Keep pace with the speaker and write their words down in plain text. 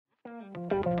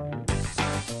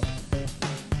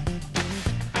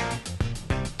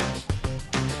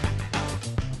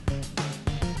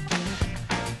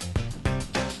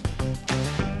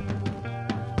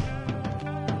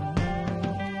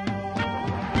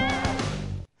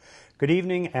Good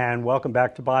evening and welcome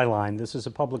back to Byline. This is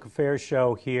a public affairs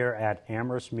show here at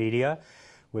Amherst Media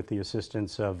with the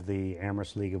assistance of the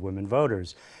Amherst League of Women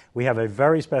Voters. We have a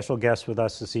very special guest with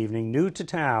us this evening, new to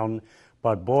town,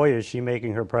 but boy is she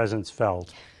making her presence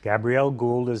felt. Gabrielle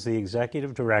Gould is the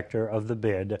executive director of the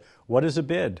BID. What is a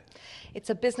BID?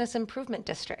 It's a business improvement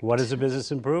district. What is a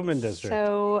business improvement district?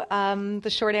 So the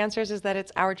short answer is that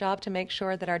it's our job to make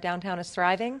sure that our downtown is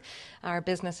thriving, our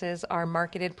businesses are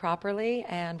marketed properly,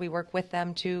 and we work with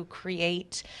them to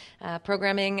create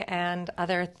programming and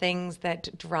other things that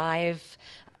drive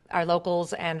our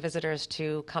locals and visitors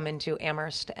to come into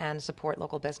Amherst and support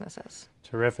local businesses.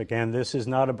 Terrific. And this is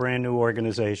not a brand new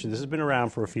organization. This has been around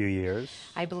for a few years.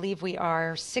 I believe we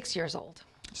are 6 years old.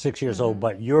 6 years old,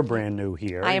 but you're brand new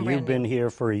here. I am brand You've been here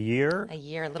for a year? A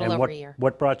year, a little over a year.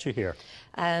 What brought you here?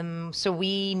 So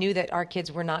we knew that our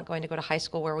kids were not going to go to high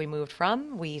school where we moved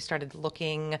from. We started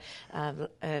looking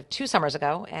 2 summers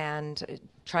ago and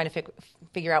trying to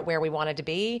figure out where we wanted to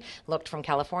be. Looked from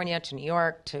California to New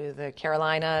York to the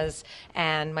Carolinas,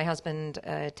 and my husband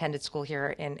attended school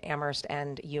here in Amherst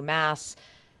and UMass.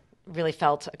 Really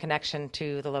felt a connection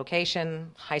to the location.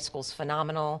 High school's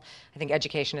phenomenal. I think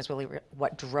education is really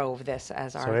what drove this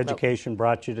as our... So education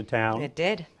brought you to town? It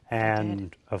did.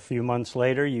 And a few months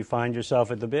later, you find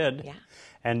yourself at the BID. Yeah.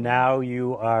 And now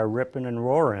you are ripping and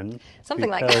roaring.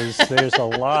 Something like that. Because there's a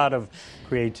lot of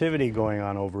creativity going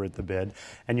on over at the BID.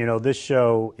 And you know, this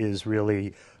show is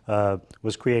really,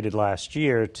 was created last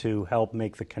year to help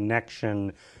make the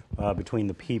connection between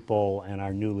the people and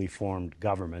our newly formed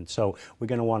government. So we're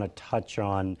going to want to touch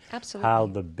on how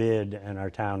the BID and our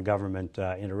town government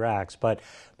interacts. But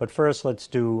first, let's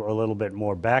do a little bit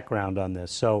more background on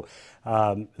this. So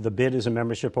the BID is a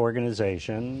membership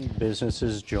organization.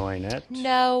 Businesses join it.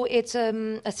 No, it's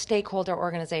a stakeholder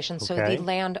organization. So Okay. the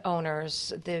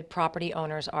landowners, the property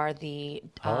owners are the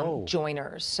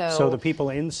joiners. So the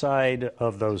people inside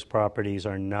of those properties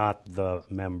are not the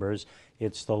members.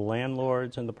 It's the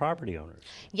landlords and the property owners.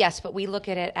 Yes, but we look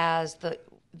at it as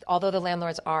although the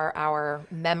landlords are our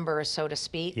members, so to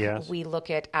speak, yes, we look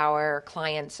at our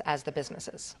clients as the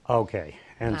businesses. Okay,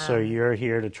 and so you're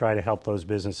here to try to help those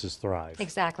businesses thrive.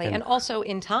 Exactly, and also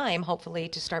in time, hopefully,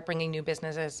 to start bringing new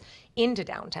businesses into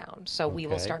downtown. So we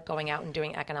will start going out and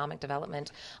doing economic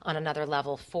development on another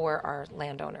level for our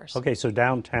landowners. Okay, so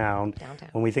downtown.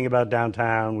 When we think about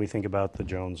downtown, we think about the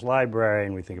Jones Library,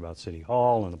 and we think about City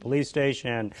Hall and the police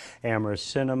station, Amherst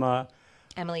Cinema.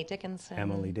 Emily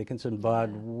Dickinson. But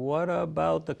what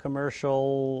about the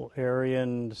commercial area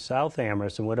in South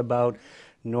Amherst? And what about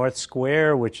North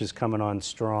Square, which is coming on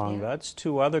strong? That's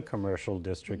 2 other commercial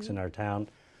districts in our town.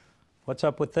 What's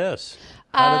up with this?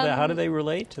 How do they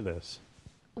relate to this?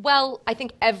 Well, I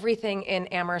think everything in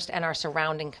Amherst and our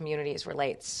surrounding communities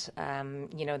relates.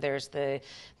 You know, there's the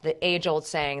age-old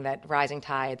saying that rising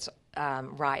tides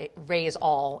raise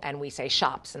all, and we say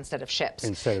shops instead of ships.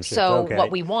 So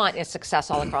what we want is success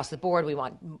all across the board. We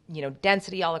want, you know,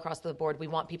 density all across the board. We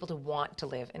want people to want to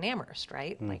live in Amherst,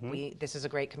 right? Like this is a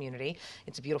great community.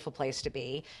 It's a beautiful place to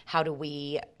be. How do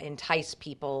we entice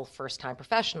people, first-time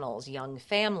professionals, young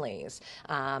families,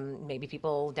 maybe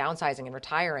people downsizing and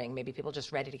retiring, maybe people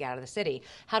just ready to get out of the city?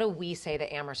 How do we say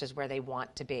that Amherst is where they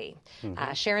want to be?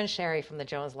 Sharon Sherry from the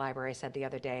Jones Library said the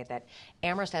other day that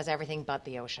Amherst has everything but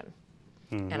the ocean.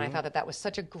 And I thought that was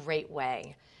such a great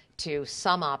way to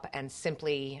sum up and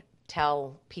simply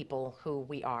tell people who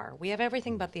we are. We have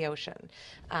everything but the ocean.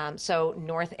 So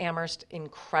North Amherst,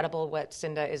 incredible what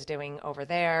Cinda is doing over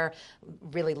there.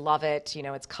 Really love it. You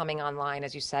know, it's coming online,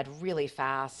 as you said, really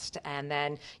fast. And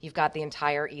then you've got the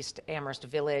entire East Amherst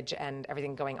Village and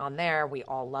everything going on there. We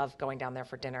all love going down there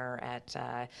for dinner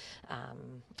at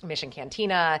Mission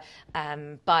Cantina.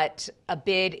 But a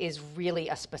BID is really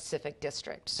a specific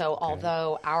district. So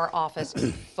although our office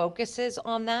focuses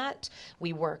on that,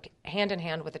 we work hand in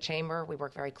hand with the chamber. We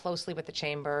work very closely with the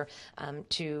chamber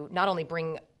to not only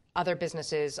bring other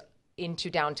businesses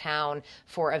into downtown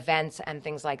for events and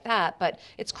things like that, but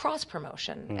it's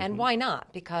cross-promotion. And why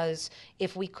not? Because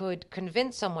if we could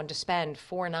convince someone to spend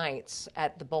 4 nights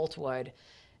at the Boltwood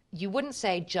you wouldn't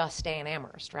say just stay in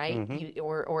Amherst, right?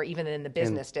 Or even in the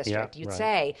business district. You'd right.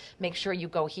 say, make sure you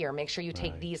go here, make sure you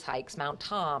take these hikes, Mount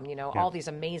Tom, all these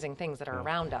amazing things that are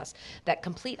around us that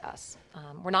complete us.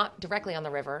 We're not directly on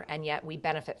the river, and yet we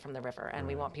benefit from the river, and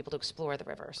we want people to explore the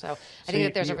river. So I think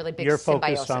that there's a really big symbiosis. You're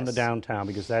focused on the downtown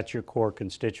because that's your core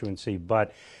constituency,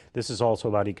 but this is also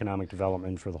about economic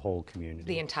development for the whole community.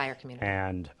 The entire community.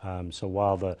 And so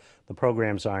while the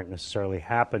programs aren't necessarily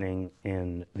happening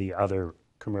in the other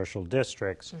commercial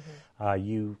districts,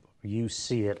 you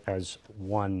see it as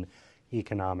one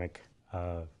economic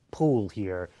pool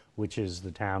here, which is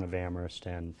the town of Amherst.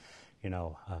 And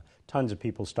tons of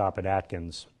people stop at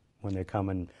Atkins when they're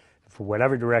coming for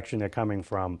whatever direction they're coming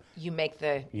from. You make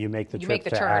the trip to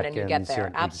turn Atkins, and you get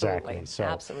there. Absolutely. Absolutely. So,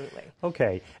 absolutely.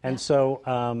 Okay, and so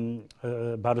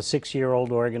about a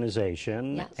 6-year-old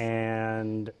organization, yes.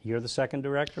 And you're the second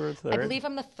director or third? I believe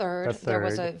I'm the third. There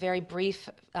was a very brief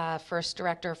first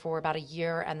director for about a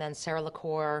year, and then Sarah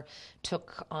LaCour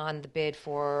took on the bid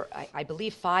for, I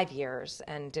believe, 5 years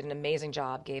and did an amazing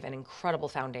job, gave an incredible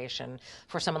foundation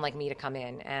for someone like me to come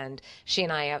in. And she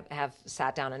and I have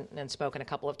sat down and spoken a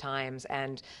couple of times,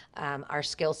 and our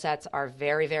skill sets are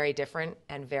very, very different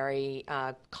and very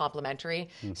complementary.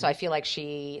 So I feel like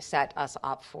she set us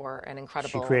up for an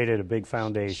incredible... She created a big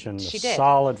foundation, she a did.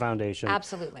 solid foundation,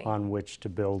 absolutely, on which to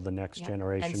build the next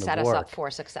generation of work. And set us up for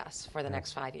success for the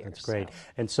next 5 years. That's great. So.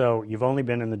 And so you've only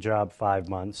been in the job 5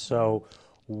 months. So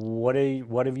what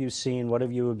have you seen? What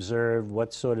have you observed?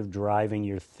 What's sort of driving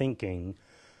your thinking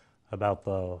about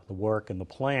the work and the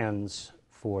plans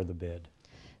for the bid?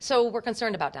 So we're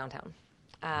concerned about downtown.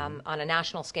 On a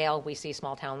national scale, we see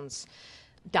small towns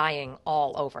dying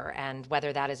all over, and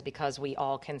whether that is because we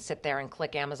all can sit there and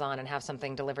click Amazon and have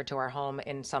something delivered to our home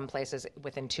in some places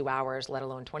within 2 hours, let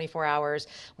alone 24 hours,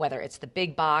 whether it's the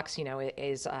big box,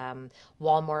 is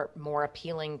Walmart more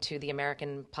appealing to the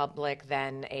American public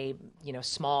than a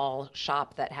small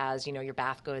shop that has your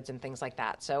bath goods and things like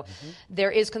that. So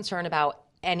there is concern about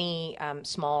any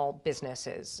small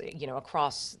businesses,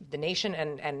 across the nation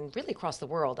and really across the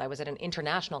world. I was at an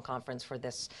international conference for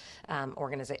this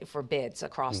organization for bids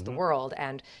across the world,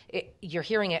 and you're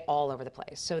hearing it all over the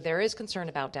place. So there is concern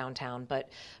about downtown,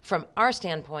 but from our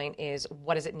standpoint is,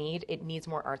 what does it need? It needs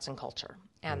more arts and culture.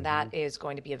 And that is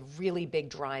going to be a really big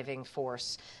driving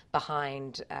force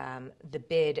behind the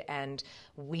bid. And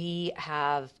we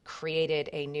have created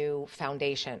a new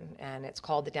foundation, and it's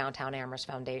called the Downtown Amherst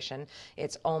Foundation.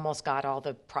 It's almost got all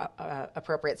the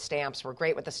appropriate stamps. We're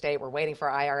great with the state. We're waiting for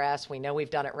IRS. We know we've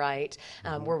done it right.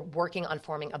 We're working on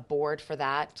forming a board for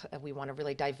that. We want a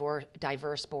really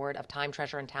diverse board of time,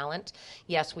 treasure, and talent.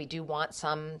 Yes, we do want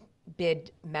some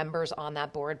bid members on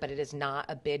that board, but it is not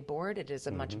a bid board. It is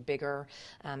a much bigger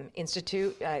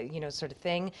institute, sort of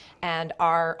thing. And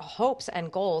our hopes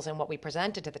and goals and what we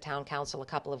presented to the town council a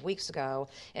couple of weeks ago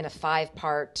in a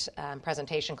 5-part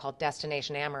presentation called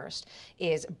Destination Amherst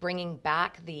is bringing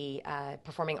back the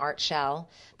performing arts shell.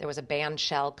 There was a band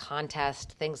shell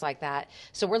contest, things like that.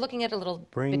 So we're looking at it a little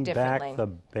bit differently. Bring back the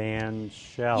band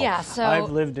shell. Yeah, so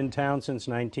I've lived in town since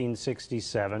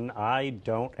 1967. I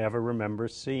don't ever remember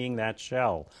seeing that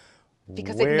shell.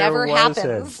 Because Where it never was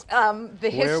happens.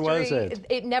 It? Where was it?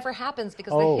 It never happens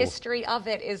because the history of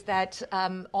it is that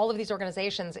all of these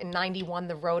organizations in '91,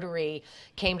 the Rotary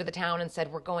came to the town and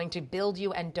said, we're going to build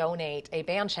you and donate a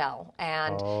band shell.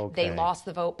 And they lost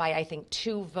the vote by, I think,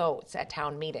 2 votes at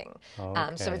town meeting.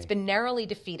 So it's been narrowly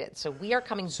defeated. So we are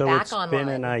coming back online. So it's been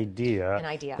an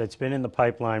idea that's been in the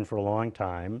pipeline for a long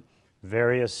time.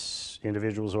 Various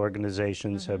individuals,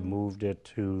 organizations have moved it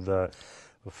to the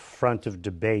front of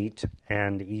debate,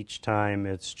 and each time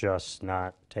it's just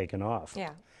not taken off.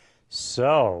 Yeah.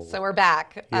 So we're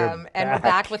back, and we're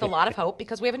back with a lot of hope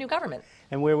because we have a new government.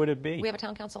 And where would it be? We have a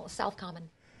town council, South Common.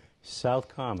 South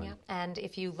Common. Yeah. And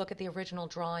if you look at the original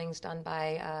drawings done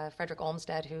by Frederick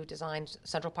Olmsted, who designed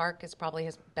Central Park, is probably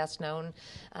his best known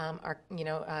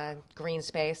green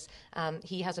space.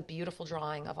 He has a beautiful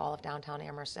drawing of all of downtown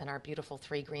Amherst and our beautiful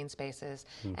 3 green spaces.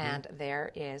 And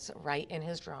there is, right in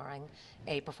his drawing,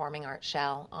 a performing arts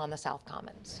shell on the South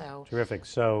Common. So terrific.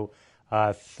 So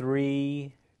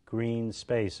 3 green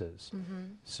spaces.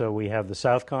 So we have the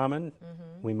South Common.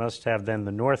 We must have then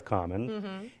the North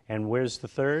Common. And where's the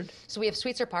third? So we have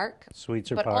Sweetser Park.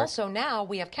 Sweetser Park. But also now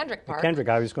we have Kendrick Park. Kendrick,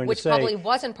 I was going to say. Which probably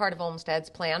wasn't part of Olmsted's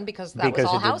plan because that was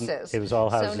all houses. It was all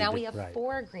houses. So now we have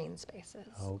 4 green spaces.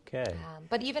 Okay.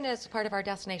 But even as part of our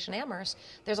Destination Amherst,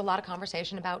 there's a lot of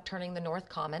conversation about turning the North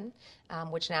Common,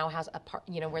 which now has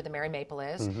where the Mary Maple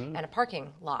is, and a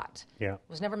parking lot. Yeah. It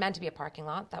was never meant to be a parking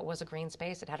lot. That was a green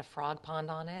space. It had a frog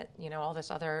pond on it. All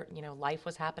this other, life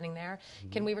was happening there.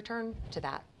 Can we return to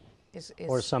that?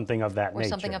 or something of that or nature.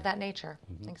 something of that nature.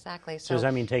 Exactly. So does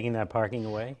that mean taking that parking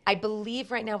away? I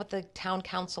believe right now what the town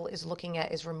council is looking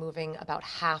at is removing about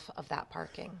half of that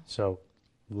parking. So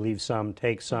leave some,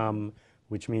 take some,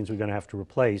 which means we're going to have to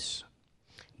replace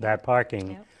that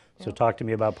parking. Yep. So talk to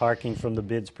me about parking from the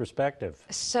BID's perspective.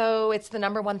 So it's the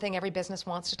number one thing every business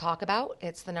wants to talk about.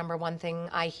 It's the number one thing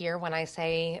I hear when I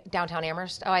say downtown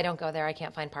Amherst, oh, I don't go there, I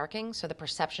can't find parking. So the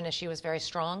perception issue is very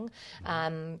strong.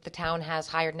 The town has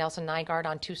hired Nelson Nygaard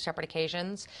on 2 separate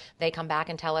occasions. They come back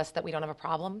and tell us that we don't have a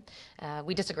problem.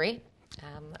 We disagree.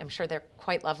 I'm sure they're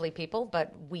quite lovely people,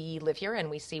 but we live here and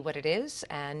we see what it is,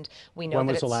 and we know When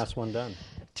that was the last one done?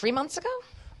 3 months ago.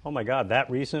 Oh my God, that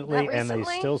recently? That And they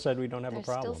recently? still said we don't have a They're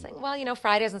problem. still saying, well, you know,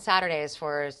 Fridays and Saturdays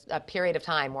for a period of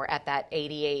time we're at that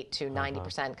 88 to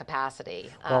 90%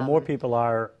 capacity. Well, more people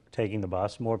are taking the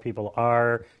bus. More people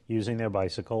are using their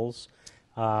bicycles.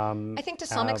 I think to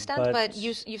some extent, but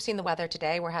you've seen the weather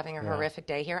today. We're having a Yeah. horrific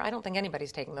day here. I don't think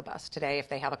anybody's taking the bus today if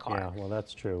they have a car. Yeah, well,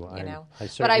 that's true. You know, I but I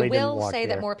certainly didn't will walk say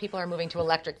that there. more people are moving to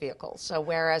electric vehicles. So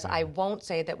whereas I won't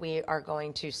say that we are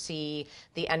going to see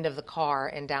the end of the car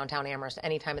in downtown Amherst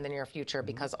anytime in the near future,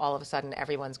 because all of a sudden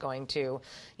everyone's going to,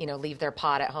 you know, leave their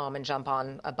pod at home and jump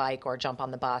on a bike or jump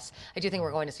on the bus. I do think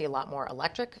we're going to see a lot more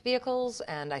electric vehicles,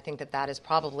 and I think that that is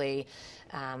probably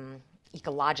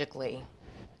ecologically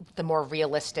the more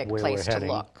realistic Where place we're to heading,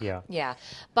 look. yeah. Yeah.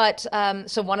 But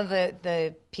so one of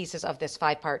the pieces of this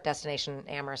 5-part destination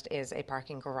Amherst is a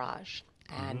parking garage,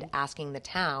 and asking the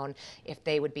town if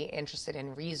they would be interested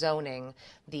in rezoning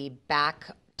the back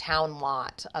town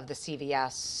lot of the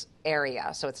CVS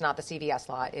area. So it's not the CVS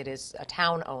lot, it is a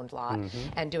town-owned lot,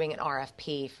 and doing an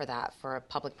RFP for that for a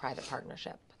public-private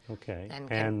partnership. Okay. And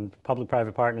And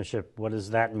public-private partnership, what does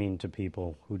that mean to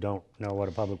people who don't know what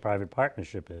a public-private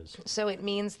partnership is? So it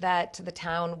means that the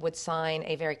town would sign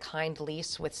a very kind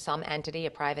lease with some entity,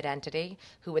 a private entity,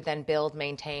 who would then build,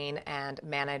 maintain, and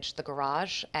manage the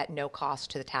garage at no cost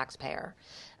to the taxpayer.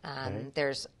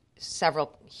 There's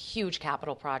several huge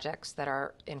capital projects that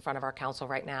are in front of our council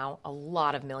right now. A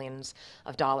lot of millions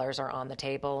of dollars are on the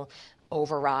table.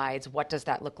 Overrides, what does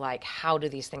that look like? How do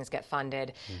these things get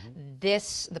funded?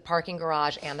 The parking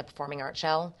garage and the performing art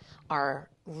shell are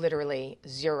literally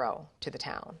zero to the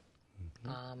town.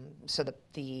 So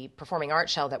the performing art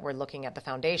shell that we're looking at the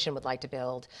foundation would like to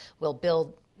build,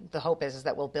 the hope is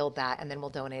that we'll build that and then we'll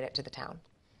donate it to the town.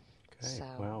 Okay, So,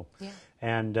 wow. yeah.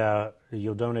 And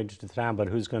you'll donate it to the town, but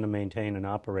who's going to maintain and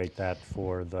operate that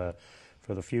for the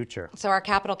future? So our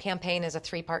capital campaign is a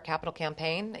 3-part capital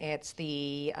campaign. It's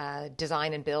the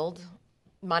design and build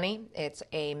money, it's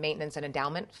a maintenance and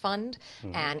endowment fund,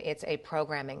 and it's a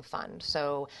programming fund.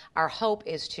 So our hope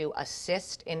is to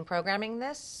assist in programming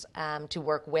this, to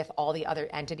work with all the other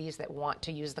entities that want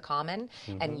to use the common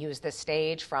and use this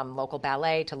stage, from local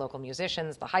ballet to local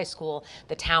musicians, the high school,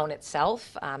 the town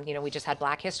itself. You know, we just had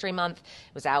Black History Month.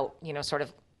 It was out, you know, sort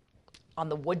of on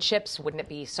the wood chips. Wouldn't it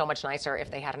be so much nicer if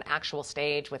they had an actual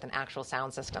stage with an actual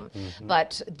sound system?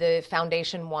 But the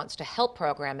foundation wants to help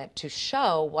program it to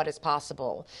show what is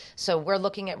possible. So we're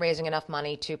looking at raising enough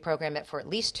money to program it for at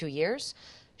least 2 years,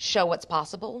 show what's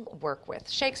possible, work with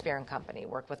Shakespeare and Company,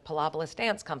 work with Pilobolus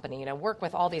Dance Company, you know, work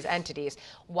with all these entities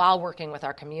while working with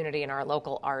our community and our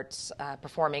local arts,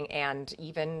 performing, and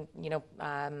even,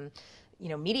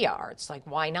 media arts. Like,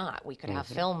 why not? We could have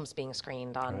films being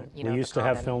screened on, We used to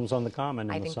have films on the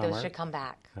Common in the summer. I think those should come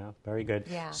back. Yeah, very good.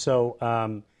 Yeah. So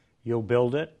you'll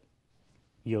build it,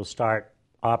 you'll start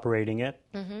operating it,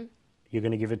 you're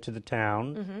going to give it to the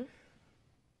town.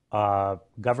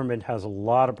 Government has a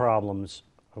lot of problems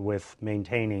with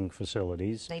maintaining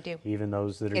facilities. They do. Even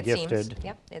those that are It gifted. seems.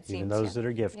 Yep, it Even seems, those yeah. that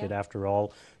are gifted. Yeah. After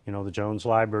all, you know, the Jones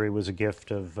Library was a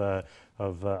gift of a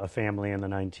family in the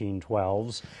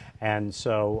 1912s. And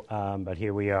so, but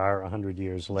here we are 100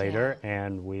 years later,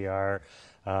 and we are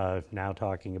now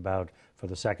talking about, for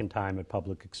the second time at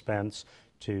public expense,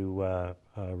 to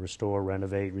restore,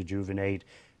 renovate, rejuvenate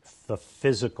the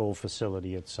physical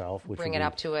facility itself. Which Bring would it be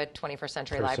up to a 21st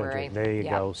century per library. century. There you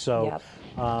Yep. go. So,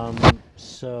 Yep.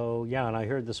 so yeah, and I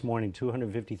heard this morning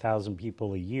 250,000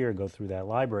 people a year go through that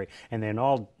library, and they're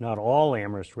not all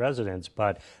Amherst residents,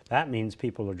 but that means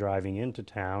people are driving into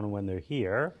town, and when they're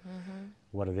here,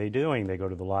 what are they doing? They go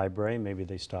to the library, maybe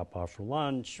they stop off for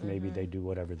lunch, maybe they do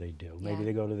whatever they do. Maybe Yeah.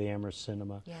 they go to the Amherst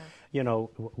Cinema. Yeah. You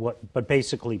know, but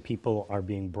basically people are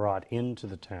being brought into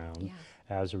the town Yeah.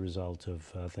 as a result of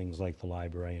things like the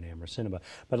library and Amherst Cinema.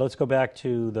 But let's go back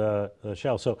to the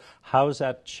shell. So how is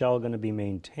that shell going to be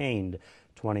maintained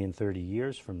 20 and 30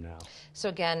 years from now? So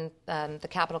again, the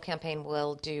capital campaign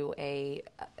will do a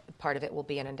part of it will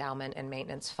be an endowment and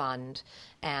maintenance fund,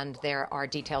 and there are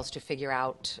details to figure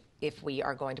out if we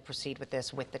are going to proceed with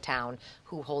this with the town.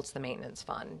 Who holds the maintenance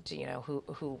fund? You know,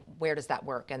 where does that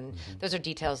work? And those are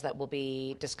details that will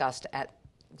be discussed at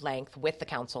length with the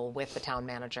council, with the town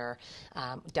manager,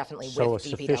 definitely So a with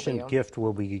sufficient DPW. gift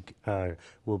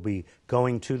will be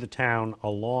going to the town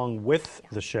along with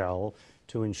the shell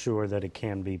to ensure that it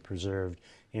can be preserved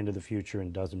into the future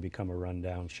and doesn't become a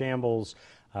rundown shambles,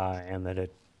 and that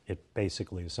it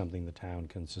basically is something the town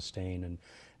can sustain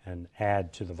and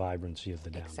add to the vibrancy of the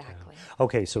downtown. Exactly.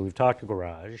 Okay, so we've talked a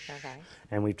garage, Okay.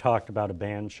 and we've talked about a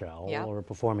band shell Yep. or a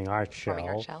performing arts shell.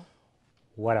 Performing arts shell.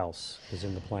 What else is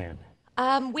in the plan? We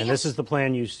And have this is the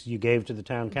plan you gave to the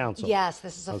town council. Yes,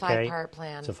 this is a Okay? 5-part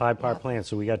plan. It's a 5-part Yep. plan.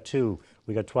 So we got 2.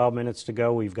 We got 12 minutes to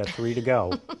go. We've got 3 to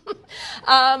go.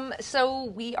 So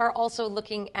we are also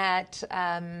looking at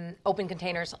open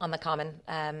containers on the common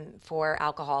for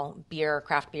alcohol, beer,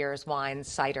 craft beers, wines,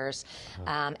 ciders.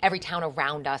 Every town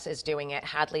around us is doing it.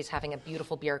 Hadley's having a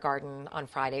beautiful beer garden on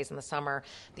Fridays in the summer.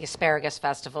 The Asparagus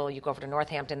Festival, you go over to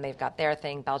Northampton, they've got their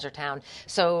thing, Belgertown.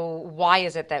 So why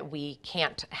is it that we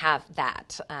can't have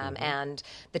that? And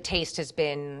the taste has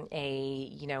been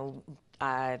a,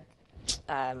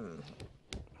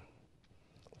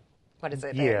 what is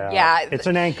it? Yeah, it's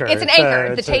an anchor. It's an It's anchor. a-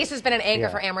 The it's a- taste has been an anchor yeah.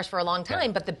 for Amherst for a long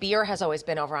time, but the beer has always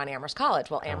been over on Amherst College.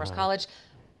 Well, Amherst College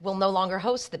will no longer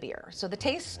host the beer. So the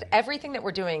taste, everything that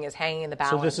we're doing is hanging in the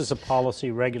balance. So this is a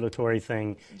policy regulatory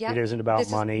thing. Yep. It isn't about This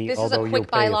is- money, This although is a you'll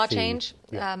quick pay a bylaw fee. change.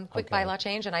 Yeah, Quick okay. bylaw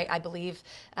change, and I believe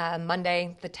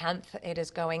Monday, the 10th, it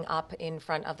is going up in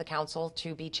front of the council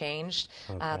to be changed.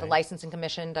 Okay. The Licensing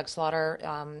Commission, Doug Slaughter,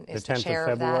 is The 10th chair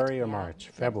of of that. February or Yeah. March?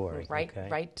 Yep. February. Right, Okay.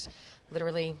 right.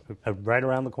 Literally Right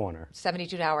around the corner.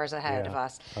 72 hours ahead of Yeah.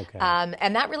 us. Okay.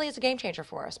 And that really is a game changer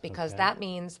for us because that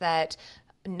means that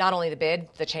not only the BID,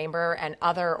 the chamber, and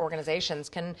other organizations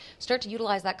can start to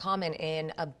utilize that common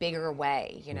in a bigger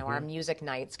way. You know, our music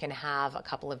nights can have a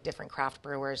couple of different craft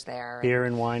brewers there. Beer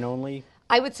and wine only?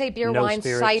 I would say beer, No wine,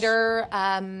 spirits? cider.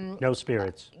 No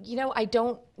spirits. I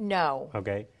don't know.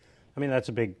 Okay. I mean, that's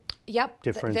a big Yep,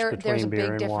 difference there's between a beer big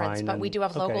and difference, wine but we and- do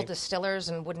have local okay. distillers,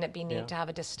 and wouldn't it be neat Yeah. to have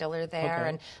a distiller there?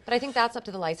 Okay. But I think that's up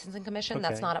to the licensing commission.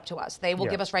 That's Okay. not up to us. They will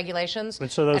Yeah. give us regulations, And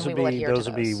so those we would will be adhere those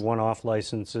to would be those. one-off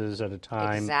licenses at a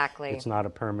time. Exactly. It's not a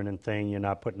permanent thing. You're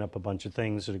not putting up a bunch of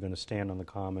things that are going to stand on the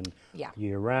common Yeah.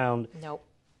 year-round. Nope.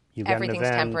 You get Everything's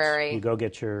an event, temporary. You go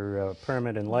get your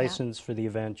permit and license for the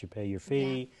event. You pay your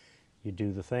fee. You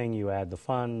do the thing. You add the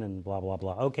fun and blah blah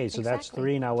blah. Okay, so that's Exactly.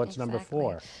 3. Now what's number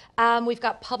Exactly. 4? We've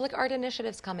got public art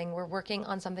initiatives coming. We're working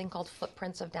on something called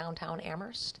Footprints of Downtown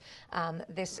Amherst.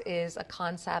 This is a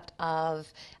concept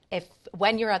of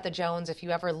when you're at the Jones, if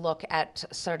you ever look at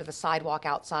sort of the sidewalk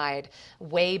outside,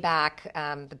 way back,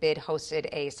 the BID hosted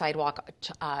a sidewalk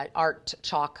art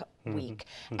chalk week,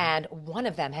 and one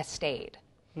of them has stayed.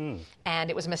 And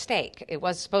it was a mistake. It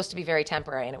was supposed to be very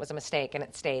temporary, and it was a mistake, and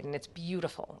it stayed, and it's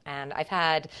beautiful. And I've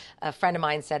had a friend of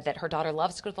mine said that her daughter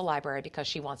loves to go to the library because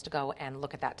she wants to go and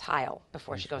look at that tile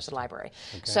before she goes to the library.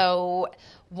 So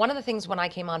one of the things when I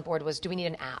came on board was, do we need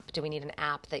an app? Do we need an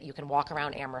app that you can walk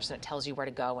around Amherst and it tells you where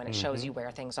to go and it shows you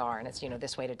where things are, and it's,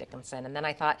 this way to Dickinson. And then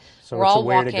I thought, So we're it's all a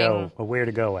where walking. to go, a where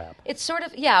to go app. It's sort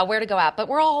of, a where to go app, but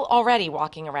we're all already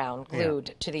walking around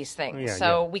glued to these things. Yeah,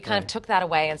 so yeah, we kind of right. took that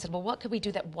away and said, well, what could we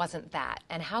do that wasn't that?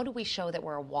 And how do we show that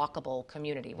we're a walkable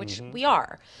community, which we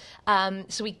are?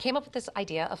 So we came up with this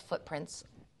idea of Footprints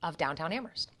of Downtown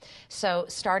Amherst. So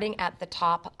starting at the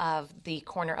top of the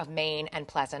corner of Main and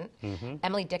Pleasant,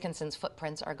 Emily Dickinson's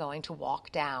footprints are going to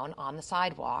walk down on the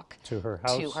sidewalk To her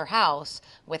house?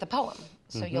 with a poem.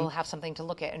 So you'll have something to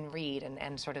look at and read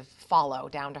and sort of follow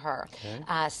down to her.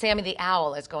 Sammy the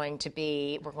Owl is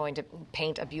we're going to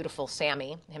paint a beautiful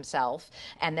Sammy himself,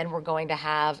 and then we're going to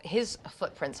have his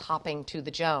footprints hopping to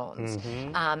the Jones.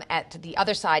 At the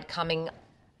other side, coming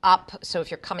up, so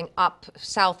if you're coming up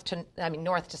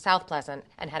north to South Pleasant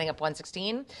and heading up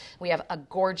 116, we have a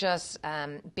gorgeous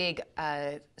big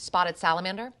spotted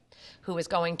salamander who is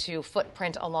going to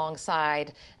footprint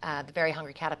alongside the very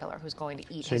hungry caterpillar who's going to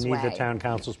eat So his you need way. the town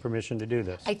council's permission to do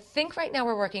this. I think right now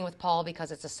we're working with Paul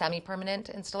because it's a semi-permanent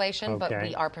installation, but Okay.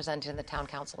 we are presented in the town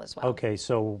council as well. Okay,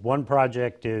 so one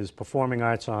project is performing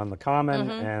arts on the common,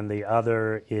 and the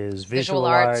other is visual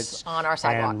arts on our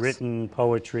sidewalks. and written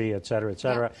poetry, et cetera,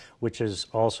 Yeah. which is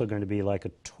also going to be like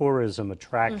a tourism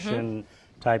attraction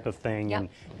type of thing, Yep.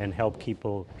 and help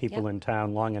people Yep. in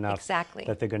town long enough Exactly.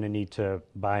 that they're going to need to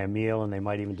buy a meal, and they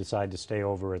might even decide to stay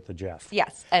over at the Jeff.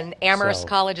 Yes, and Amherst So,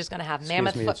 College is going to have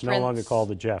mammoth Excuse me, footprints. it's no longer called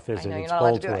the Jeff, is I know it? you're It's not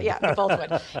allowed to do that. Boltwood. Yeah, the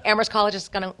Boltwood. Amherst College is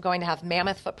going to have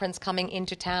mammoth footprints coming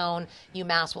into town.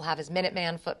 UMass will have his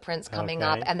Minuteman footprints coming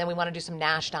up, Okay. and then we want to do some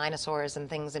Nash dinosaurs and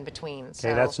things in between.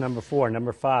 Okay, that's number 4.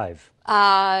 Number 5.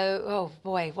 Oh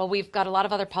boy. Well, we've got a lot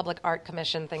of other public art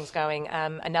commission things going.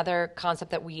 Another concept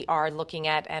that we are looking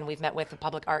at, and we've met with the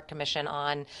Public Art Commission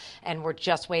on, and we're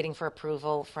just waiting for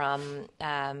approval from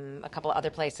a couple of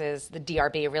other places. The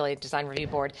DRB, really Design Review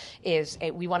Board,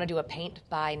 we want to do a paint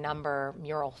by number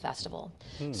mural festival.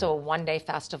 So a one-day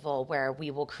festival where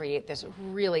we will create this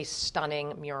really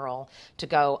stunning mural to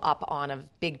go up on a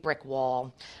big brick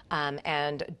wall,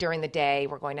 and during the day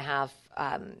we're going to have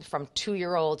from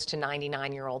 2-year-olds to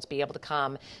 99-year-olds be able to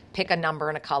come, pick a number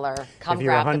and a color, come If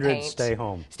you're grab 100, the paint. stay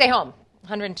home. Stay home.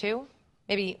 102?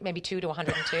 Maybe 2 to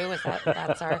 102. Is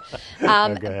that's our?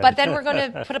 Okay. But then we're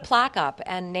going to put a plaque up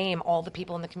and name all the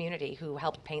people in the community who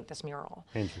helped paint this mural.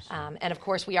 Interesting. And of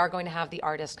course, we are going to have the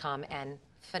artist come and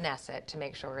finesse it to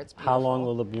make sure it's beautiful. How long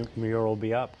will the mural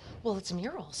be up? Well, it's a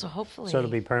mural, so hopefully. So it'll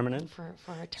be permanent? For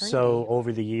eternity. So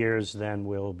over the years, then,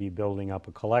 we'll be building up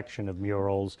a collection of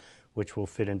murals which will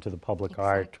fit into the public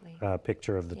Exactly. art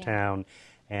picture of the Yeah. town.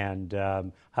 And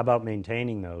how about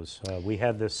maintaining those? We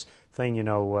had this thing,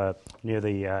 near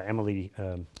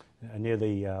the near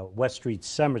the West Street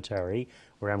Cemetery,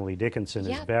 where Emily Dickinson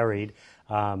is Yeah. buried.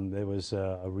 There was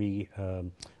a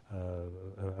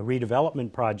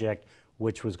redevelopment project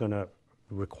which was going to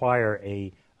require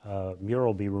a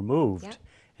mural be removed, Yeah.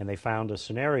 and they found a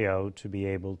scenario to be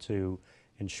able to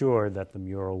ensure that the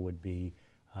mural would be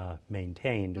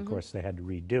maintained. Of course, they had to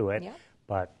redo it, Yeah.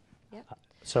 but Yeah.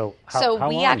 so So how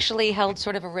we long? actually held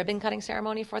sort of a ribbon cutting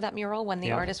ceremony for that mural when the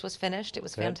Yeah. artist was finished. It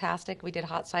was Good. fantastic. We did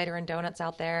hot cider and donuts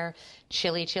out there.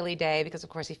 Chilly day because of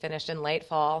course he finished in late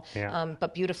fall. Yeah.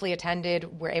 But beautifully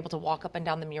attended. We're able to walk up and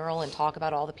down the mural and talk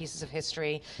about all the pieces of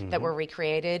history Mm-hmm. that were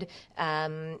recreated.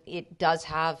 It does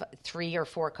have 3 or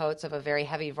 4 coats of a very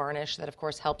heavy varnish that of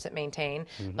course helps it maintain.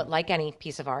 Mm-hmm. But like any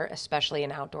piece of art, especially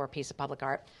an outdoor piece of public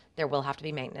art, there will have to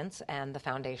be maintenance, and the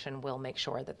foundation will make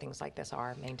sure that things like this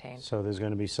are maintained. So there's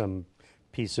going to be some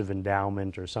piece of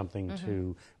endowment or something Mm-hmm.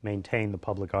 to maintain the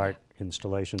public art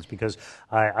installations, because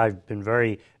I've been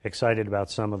very excited about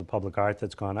some of the public art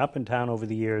that's gone up in town over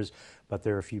the years, but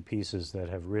there are a few pieces that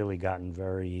have really gotten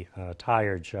very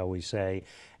tired, shall we say,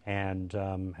 and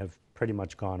have pretty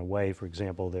much gone away. For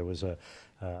example, there was a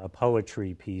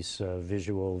poetry piece, a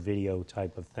visual video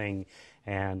type of thing,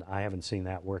 and I haven't seen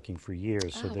that working for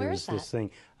years. So where there is was this that?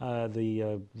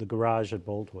 thing, the garage at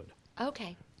Boltwood.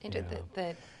 Okay, into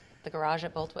the garage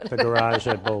at Boltwood. The garage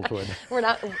at Boltwood.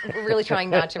 We're really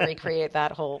trying not to recreate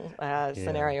that whole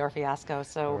scenario or fiasco.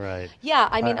 So Right. yeah,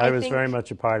 I mean, I was think very much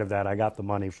a part of that. I got the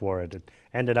money for it. It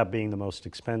ended up being the most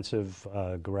expensive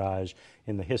garage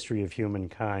in the history of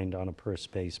humankind on a per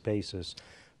space basis,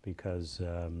 because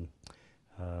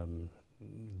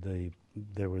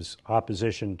there was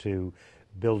opposition to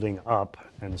building up,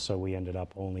 and so we ended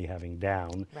up only having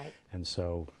down. Right. And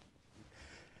so,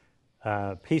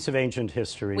 piece of ancient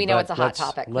history. We know but it's a hot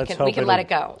topic. We can hope let it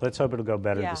go. Let's hope it'll go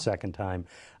better Yeah. the second time.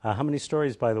 How many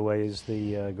stories, by the way, is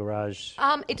the garage?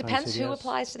 It depends who CDS?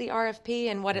 applies to the RFP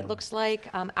and what it looks like.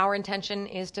 Our intention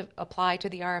is to apply to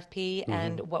the RFP,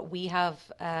 and what we have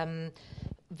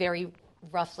very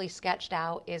roughly sketched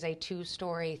out is a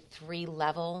 2-story,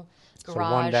 3-level So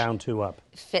garage. 1 down, 2 up.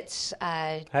 Fits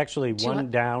Actually,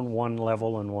 1 down, 1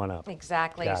 level, and 1 up.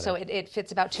 exactly. Got So it. it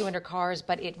fits about 200 cars,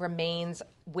 but it remains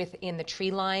within the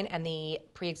tree line and the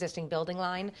pre-existing building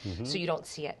line, so you don't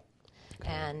see it.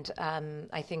 And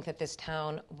I think that this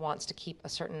town wants to keep a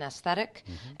certain aesthetic.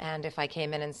 And if I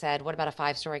came in and said, what about a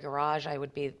 5-story garage, I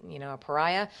would be, a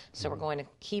pariah. So we're going to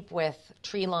keep with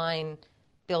tree line,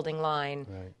 building line,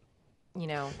 Right.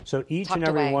 So each and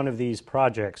every one of these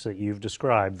projects that you've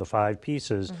described, the 5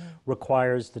 pieces,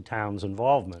 requires the town's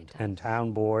involvement, and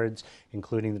town boards,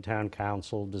 including the town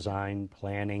council, design,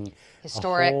 planning,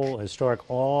 Historic.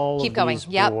 all Keep of going. these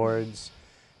Yep. boards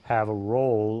have a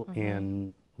role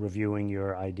in reviewing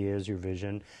your ideas, your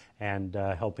vision, and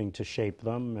helping to shape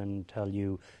them and tell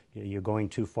you you're going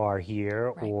too far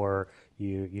here, Right. or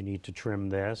you need to trim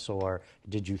this, or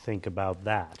did you think about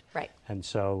that? Right. And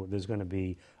so there's going to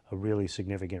be a really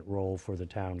significant role for the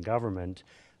town government.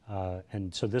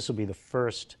 And so this will be the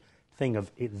first thing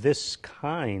of this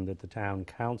kind that the town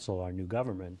council, our new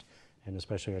government, and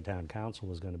especially our town council,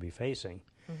 is going to be facing,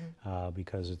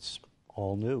 because it's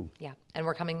all new. Yeah, and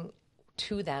we're coming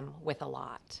to them with a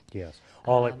lot. Yes,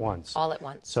 all at once. All at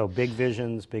once. So big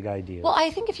visions, big ideas. Well, I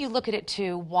think if you look at it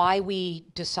too, why we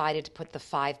decided to put the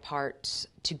 5 parts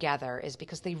together is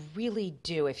because they really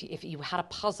do. If you had a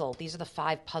puzzle, these are the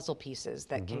 5 puzzle pieces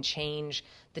that can change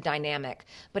the dynamic.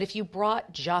 But if you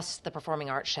brought just the performing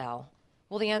arts shell,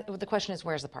 well, the question is,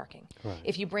 where's the parking? Right.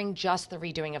 If you bring just the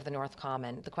redoing of the North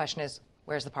Common, the question is,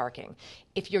 where's the parking?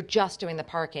 If you're just doing the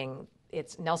parking,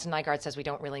 it's Nelson Nygaard says we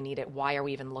don't really need it. Why are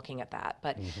we even looking at that?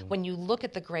 But when you look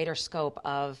at the greater scope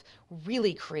of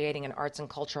really creating an arts and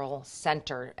cultural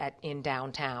center in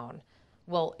downtown,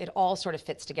 well, it all sort of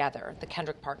fits together. The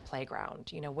Kendrick Park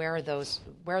Playground, where are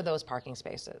those parking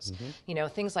spaces?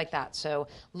 Things like that. So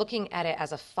looking at it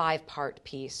as a 5-part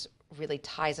piece really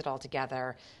ties it all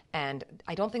together. And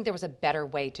I don't think there was a better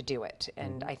way to do it.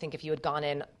 And I think if you had gone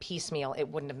in piecemeal, it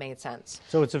wouldn't have made sense.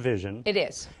 So it's a vision. It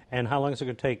is. And how long is it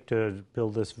going to take to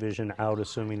build this vision out,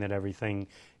 assuming that everything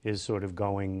is sort of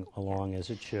going along as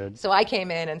it should? So I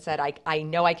came in and said, I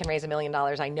know I can raise $1 million.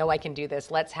 I know I can do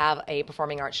this. Let's have a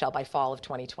performing arts shell by fall of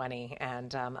 2020.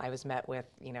 And I was met with,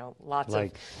 lots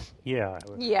of... Yeah.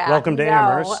 Yeah. Welcome to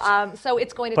Amherst. So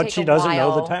it's going to take a while. But she doesn't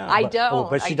know the town. I don't.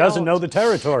 But she doesn't know the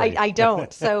territory. I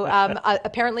don't. So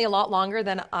apparently a lot longer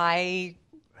than I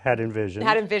had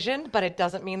envisioned, but it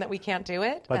doesn't mean that we can't do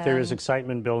it. But there is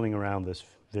excitement building around this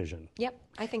vision. Yep,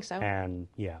 I think so. And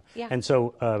yeah. Yeah. And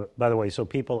so, by the way, so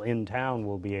people in town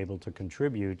will be able to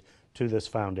contribute to this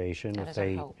foundation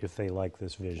if they like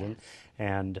this vision,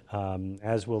 and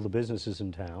as will the businesses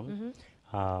in town.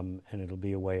 And it'll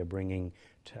be a way of bringing,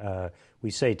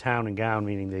 we say town and gown,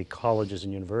 meaning the colleges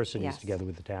and universities together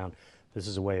with the town. This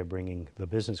is a way of bringing the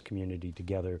business community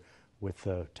together with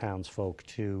the townsfolk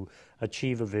to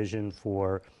achieve a vision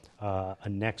for a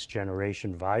next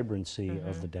generation vibrancy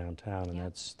of the downtown, and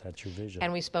that's your vision.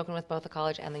 And we've spoken with both the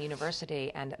college and the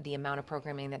university, and the amount of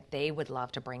programming that they would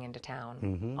love to bring into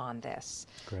town on this.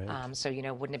 Great. So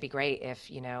wouldn't it be great if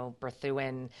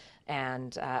Berthuin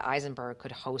and Eisenberg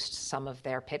could host some of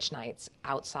their pitch nights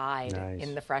outside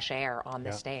in the fresh air on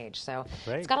this stage? So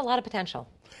it's got a lot of potential.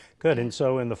 Good. And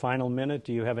so, in the final minute,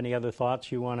 do you have any other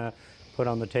thoughts you want to put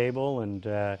on the table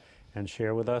and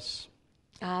share with us?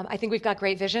 I think we've got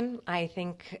great vision. I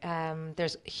think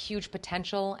there's huge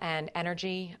potential and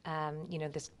energy.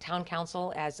 This town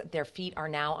council, as their feet are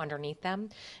now underneath them,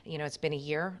 it's been a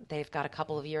year. They've got a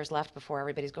couple of years left before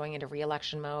everybody's going into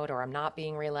re-election mode, or I'm not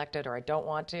being re-elected, or I don't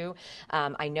want to.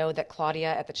 I know that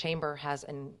Claudia at the Chamber has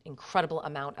an incredible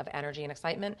amount of energy and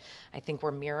excitement. I think we're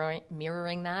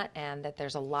mirroring that, and that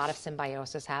there's a lot of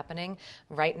symbiosis happening.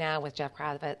 Right now with Jeff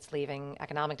Kravitz leaving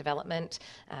economic development,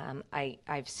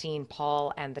 I've seen Paul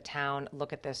and the town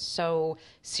look at this so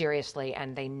seriously,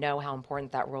 and they know how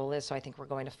important that role is. So I think we're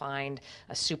going to find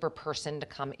a super person to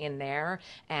come in there,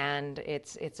 and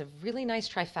it's a really nice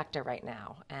trifecta right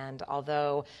now. And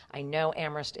although I know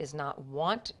Amherst is not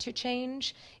want to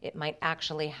change, it might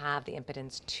actually have the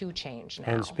impotence to change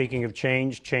now. And speaking of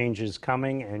change, change is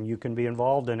coming, and you can be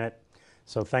involved in it.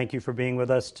 So thank you for being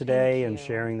with us today and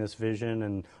sharing this vision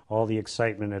and all the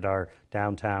excitement at our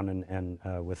downtown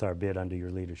and with our bid under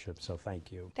your leadership. So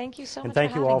thank you. Thank you so much. And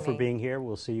thank you all for me. being here.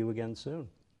 We'll see you again soon.